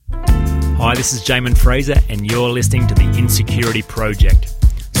Hi, this is Jamin Fraser, and you're listening to The Insecurity Project,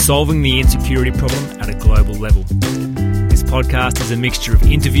 solving the insecurity problem at a global level. This podcast is a mixture of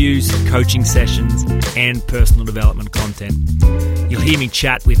interviews, coaching sessions, and personal development content. You'll hear me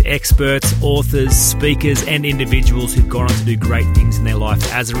chat with experts, authors, speakers, and individuals who've gone on to do great things in their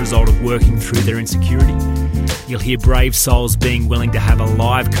life as a result of working through their insecurity. You'll hear brave souls being willing to have a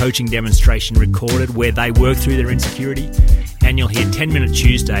live coaching demonstration recorded where they work through their insecurity. And you'll hear 10 Minute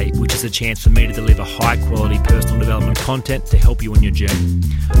Tuesday, which is a chance for me to deliver high-quality personal development content to help you on your journey.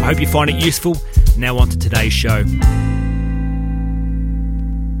 I hope you find it useful. Now on to today's show.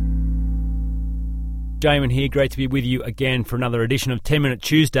 Jamin here, great to be with you again for another edition of 10 Minute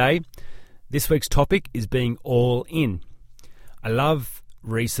Tuesday. This week's topic is being all in. I love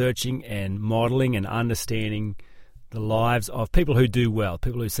researching and modelling and understanding the lives of people who do well,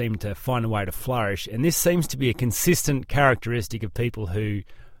 people who seem to find a way to flourish. And this seems to be a consistent characteristic of people who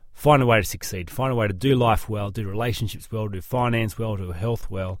find a way to succeed, find a way to do life well, do relationships well, do finance well, do health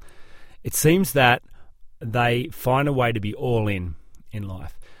well. It seems that they find a way to be all in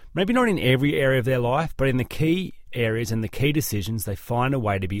life. Maybe not in every area of their life, but in the key areas and the key decisions, they find a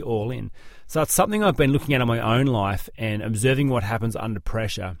way to be all in. So it's something I've been looking at in my own life and observing what happens under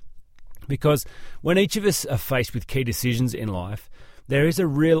pressure. Because when each of us are faced with key decisions in life, there is a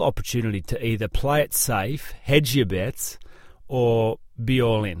real opportunity to either play it safe, hedge your bets, or be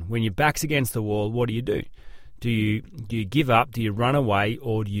all in. When your back's against the wall, what do? Do you give up? Do you run away?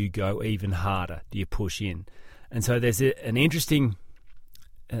 Or do you go even harder? Do you push in? And so there's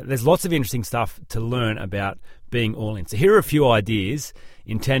lots of interesting stuff to learn about being all in. So here are a few ideas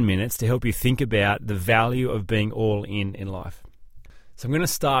in 10 minutes to help you think about the value of being all in life. So I'm going to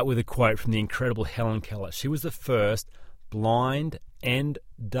start with a quote from the incredible Helen Keller. She was the first blind and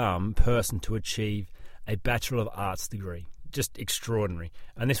dumb person to achieve a Bachelor of Arts degree. Just extraordinary.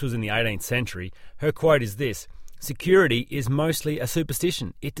 And this was in the 18th century. Her quote is this: "Security is mostly a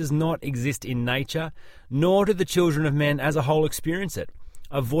superstition. It does not exist in nature, nor do the children of men as a whole experience it.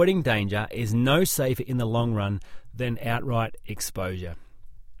 Avoiding danger is no safer in the long run than outright exposure."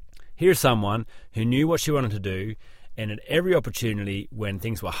 Here's someone who knew what she wanted to do, and at every opportunity, when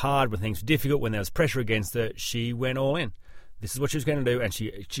things were hard, when things were difficult, when there was pressure against her, she went all in. This is what she was going to do, and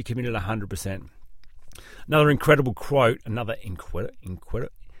she committed 100%. Another incredible quote, another incredible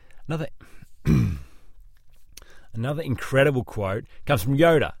quote comes from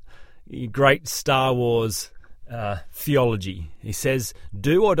Yoda, great Star Wars theology. He says,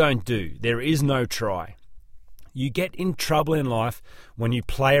 "Do or don't do. There is no try." You get in trouble in life when you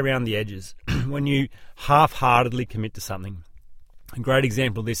play around the edges, when you half-heartedly commit to something. A great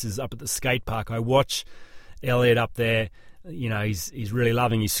example of this is up at the skate park. I watch Elliot up there. You know, he's really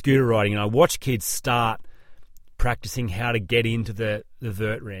loving his scooter riding, and I watch kids start practicing how to get into the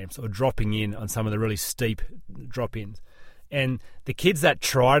vert ramps or dropping in on some of the really steep drop-ins. And the kids that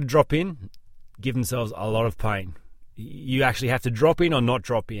try to drop in give themselves a lot of pain. You actually have to drop in or not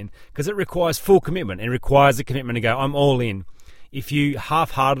drop in because it requires full commitment. It requires a commitment to go, I'm all in. If you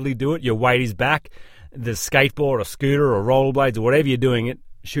half-heartedly do it, your weight is back, the skateboard or scooter or rollerblades or whatever you're doing it,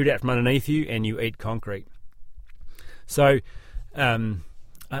 shoot out from underneath you and you eat concrete. So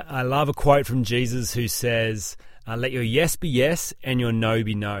I love a quote from Jesus who says, let your yes be yes and your no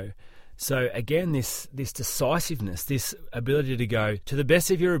be no. So again, this decisiveness, this ability to go, to the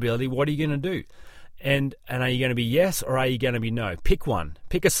best of your ability, what are you going to do? And are you going to be yes or are you going to be no? Pick one.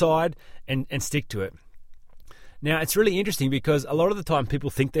 Pick a side and stick to it. Now, it's really interesting because a lot of the time people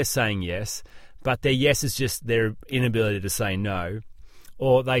think they're saying yes, but their yes is just their inability to say no,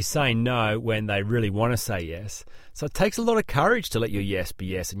 or they say no when they really want to say yes. So it takes a lot of courage to let your yes be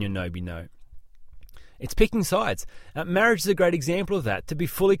yes and your no be no. It's picking sides. Marriage is a great example of that. To be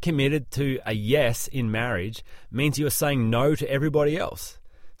fully committed to a yes in marriage means you're saying no to everybody else.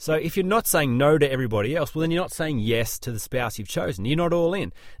 So if you're not saying no to everybody else, well, then you're not saying yes to the spouse you've chosen. You're not all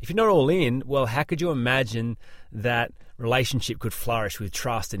in. If you're not all in, well, how could you imagine that relationship could flourish with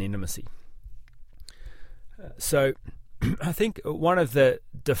trust and intimacy? So I think one of the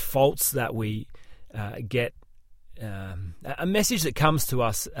defaults that we get, a message that comes to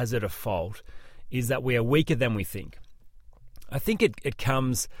us as a default is that we are weaker than we think. I think it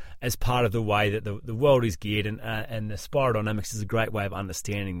comes as part of the way that the world is geared, and the spiral dynamics is a great way of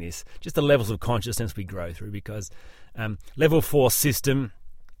understanding this, just the levels of consciousness we grow through, because level 4 system,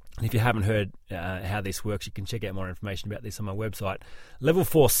 if you haven't heard how this works, you can check out more information about this on my website. Level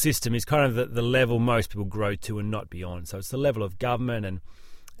 4 system is kind of the level most people grow to and not beyond. So it's the level of government and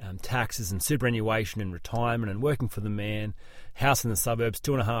taxes and superannuation and retirement and working for the man, house in the suburbs,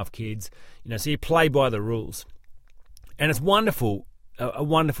 2.5 kids. So you play by the rules. And it's wonderful a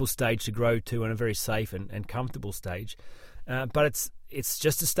wonderful stage to grow to, and a very safe and comfortable stage. But it's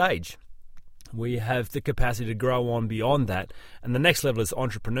just a stage. We have the capacity to grow on beyond that. And the next level is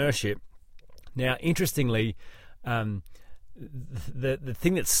entrepreneurship. Now, interestingly, the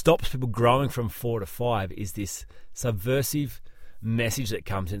thing that stops people growing from 4 to 5 is this subversive message that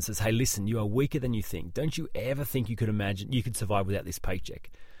comes in and says, hey, listen, you are weaker than you think. Don't you ever think you could survive without this paycheck.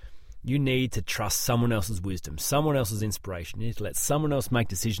 You need to trust someone else's wisdom, someone else's inspiration. You need to let someone else make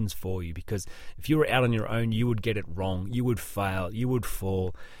decisions for you, because if you were out on your own, you would get it wrong. You would fail. You would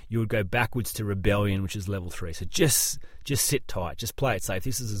fall. You would go backwards to rebellion, which is level 3. So just sit tight. Just play it safe.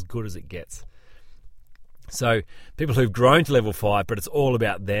 This is as good as it gets. So people who've grown to level 5, but it's all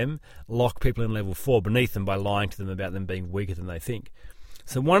about them, lock people in level 4 beneath them by lying to them about them being weaker than they think.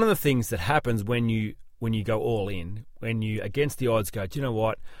 So one of the things that happens when you go all in, when you against the odds go, do you know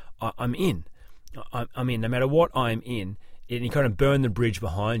what? I'm in. I'm in. No matter what I'm in, and you kind of burn the bridge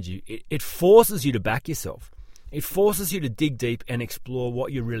behind you, it forces you to back yourself. It forces you to dig deep and explore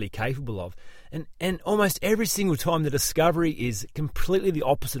what you're really capable of. And almost every single time, the discovery is completely the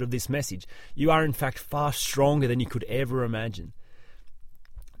opposite of this message. You are, in fact, far stronger than you could ever imagine.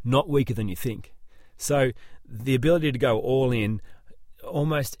 Not weaker than you think. So the ability to go all in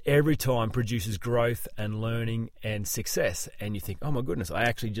almost every time produces growth and learning and success. And you think, oh my goodness, I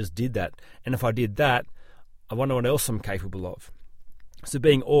actually just did that. And if I did that, I wonder what else I'm capable of. So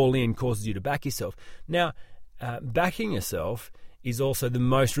being all in causes you to back yourself. Now, backing yourself is also the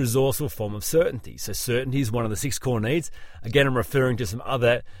most resourceful form of certainty. So certainty is one of the 6 core needs. Again, I'm referring to some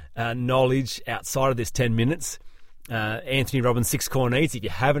other knowledge outside of this 10 minutes. Anthony Robbins' 6 core needs. If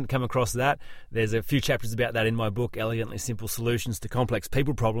you haven't come across that, there's a few chapters about that in my book, Elegantly Simple Solutions to Complex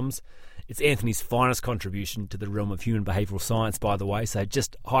People Problems. It's Anthony's finest contribution to the realm of human behavioral science, by the way, so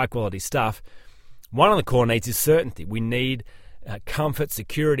just high quality stuff. One of the core needs is certainty. We need comfort,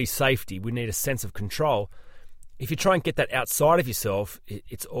 security, safety. We need a sense of control. If you try and get that outside of yourself,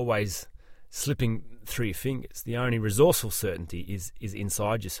 it's always slipping through your fingers. The only resourceful certainty is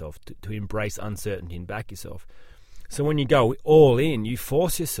inside yourself, to embrace uncertainty and back yourself. So when you go all in, you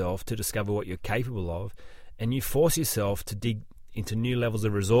force yourself to discover what you're capable of, and you force yourself to dig into new levels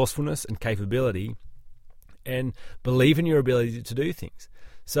of resourcefulness and capability and believe in your ability to do things.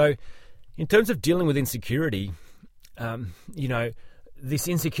 So in terms of dealing with insecurity, this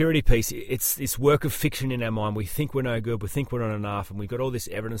insecurity piece, it's this work of fiction in our mind. We think we're no good, we think we're not enough, and we've got all this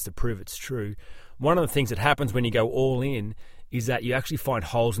evidence to prove it's true. One of the things that happens when you go all in is that you actually find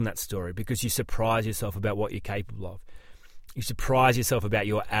holes in that story, because you surprise yourself about what you're capable of. You surprise yourself about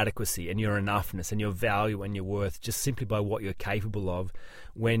your adequacy and your enoughness and your value and your worth just simply by what you're capable of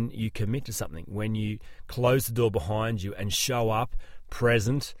when you commit to something, when you close the door behind you and show up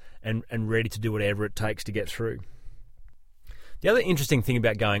present and ready to do whatever it takes to get through. The other interesting thing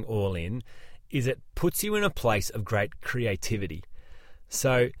about going all in is it puts you in a place of great creativity.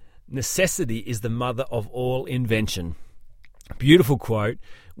 So necessity is the mother of all invention. Beautiful quote,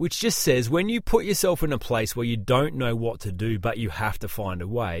 which just says when you put yourself in a place where you don't know what to do, but you have to find a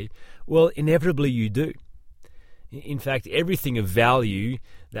way, well, inevitably you do. In fact, everything of value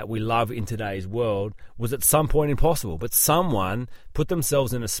that we love in today's world was at some point impossible, but someone put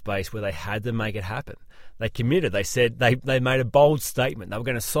themselves in a space where they had to make it happen. They committed. They said they made a bold statement. They were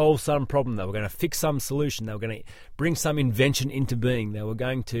going to solve some problem. They were going to fix some solution. They were going to bring some invention into being. They were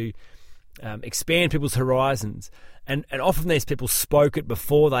going to expand people's horizons. And often these people spoke it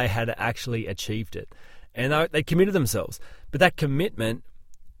before they had actually achieved it. And they committed themselves. But that commitment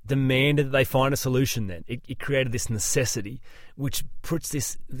demanded that they find a solution then. It created this necessity, which puts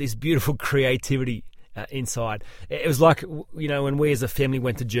this beautiful creativity inside. It was like, when we as a family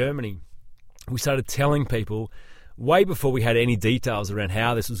went to Germany, we started telling people, way before we had any details around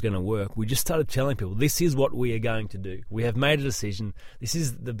how this was going to work, we just started telling people, this is what we are going to do. We have made a decision. This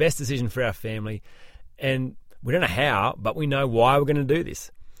is the best decision for our family. And we don't know how, but we know why we're going to do this.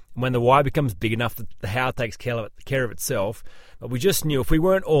 And when the why becomes big enough, the how takes care of itself. But we just knew if we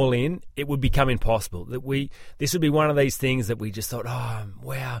weren't all in, it would become impossible. This would be one of these things that we just thought, oh,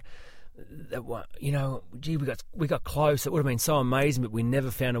 wow, gee, we got close. It would have been so amazing, but we never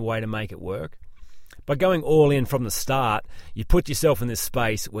found a way to make it work. By going all in from the start, you put yourself in this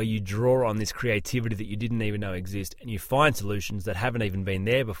space where you draw on this creativity that you didn't even know exist, and you find solutions that haven't even been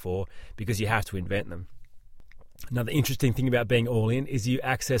there before because you have to invent them. Another interesting thing about being all in is you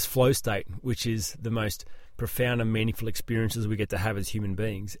access flow state, which is the most profound and meaningful experiences we get to have as human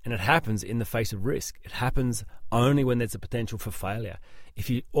beings. And it happens in the face of risk. It happens only when there's a potential for failure. If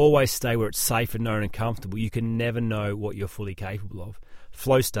you always stay where it's safe and known and comfortable, you can never know what you're fully capable of.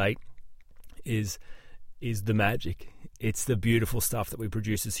 Flow state is is the magic. It's the beautiful stuff that we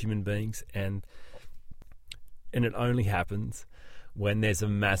produce as human beings, and it only happens when there's a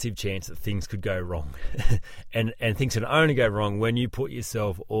massive chance that things could go wrong. and things can only go wrong when you put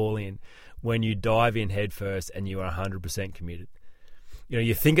yourself all in, when you dive in head first and you are 100% committed.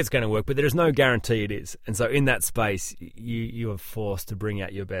 You think it's going to work, but there is no guarantee it is. And so in that space, you are forced to bring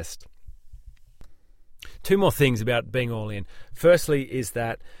out your best. Two more things about being all in. Firstly is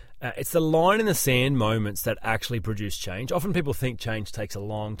that it's the line in the sand moments that actually produce change. Often people think change takes a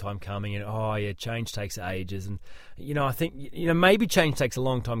long time coming, and change takes ages. And I think maybe change takes a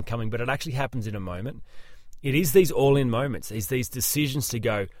long time coming, but it actually happens in a moment. It is these all-in moments. It's these decisions to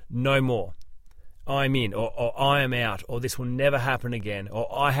go, no more. I'm in, or I am out, or this will never happen again, or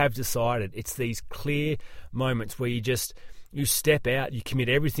I have decided. It's these clear moments where you step out, you commit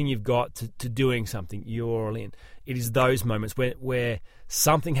everything you've got to doing something, you're all in. It is those moments where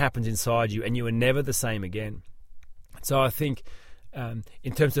something happens inside you and you are never the same again. So I think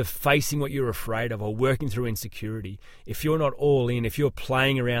in terms of facing what you're afraid of or working through insecurity, if you're not all in, if you're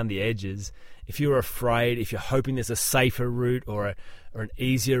playing around the edges, if you're afraid, if you're hoping there's a safer route or an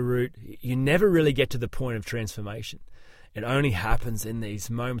easier route, you never really get to the point of transformation. It only happens in these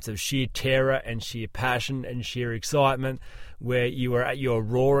moments of sheer terror and sheer passion and sheer excitement, where you are at your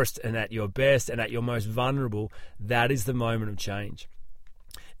rawest and at your best and at your most vulnerable. That is the moment of change.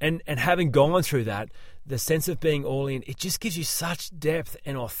 And having gone through that, the sense of being all in, it just gives you such depth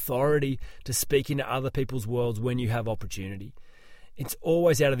and authority to speak into other people's worlds when you have opportunity. It's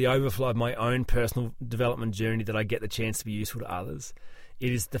always out of the overflow of my own personal development journey that I get the chance to be useful to others.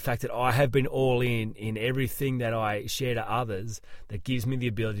 It is the fact that I have been all in everything that I share to others that gives me the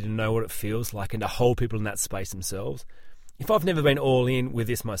ability to know what it feels like and to hold people in that space themselves. If I've never been all in with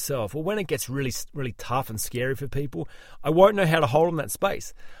this myself, when it gets really, really tough and scary for people, I won't know how to hold them in that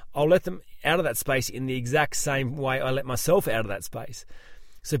space. I'll let them out of that space in the exact same way I let myself out of that space.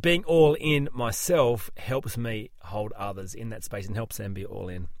 So being all in myself helps me hold others in that space and helps them be all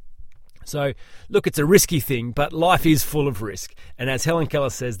in. So, look, it's a risky thing, but life is full of risk. And as Helen Keller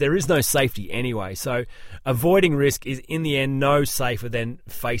says, there is no safety anyway. So avoiding risk is, in the end, no safer than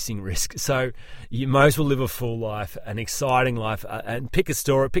facing risk. So you might as well live a full life, an exciting life, and pick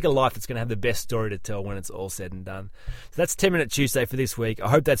a life that's going to have the best story to tell when it's all said and done. So that's 10 Minute Tuesday for this week. I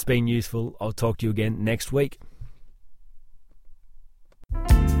hope that's been useful. I'll talk to you again next week.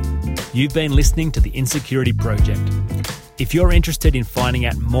 You've been listening to The Insecurity Project. If you're interested in finding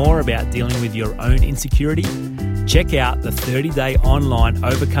out more about dealing with your own insecurity, check out the 30-day online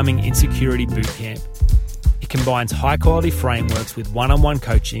Overcoming Insecurity Bootcamp. It combines high-quality frameworks with one-on-one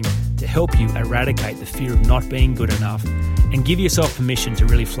coaching to help you eradicate the fear of not being good enough and give yourself permission to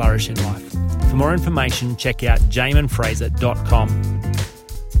really flourish in life. For more information, check out jaminfraser.com.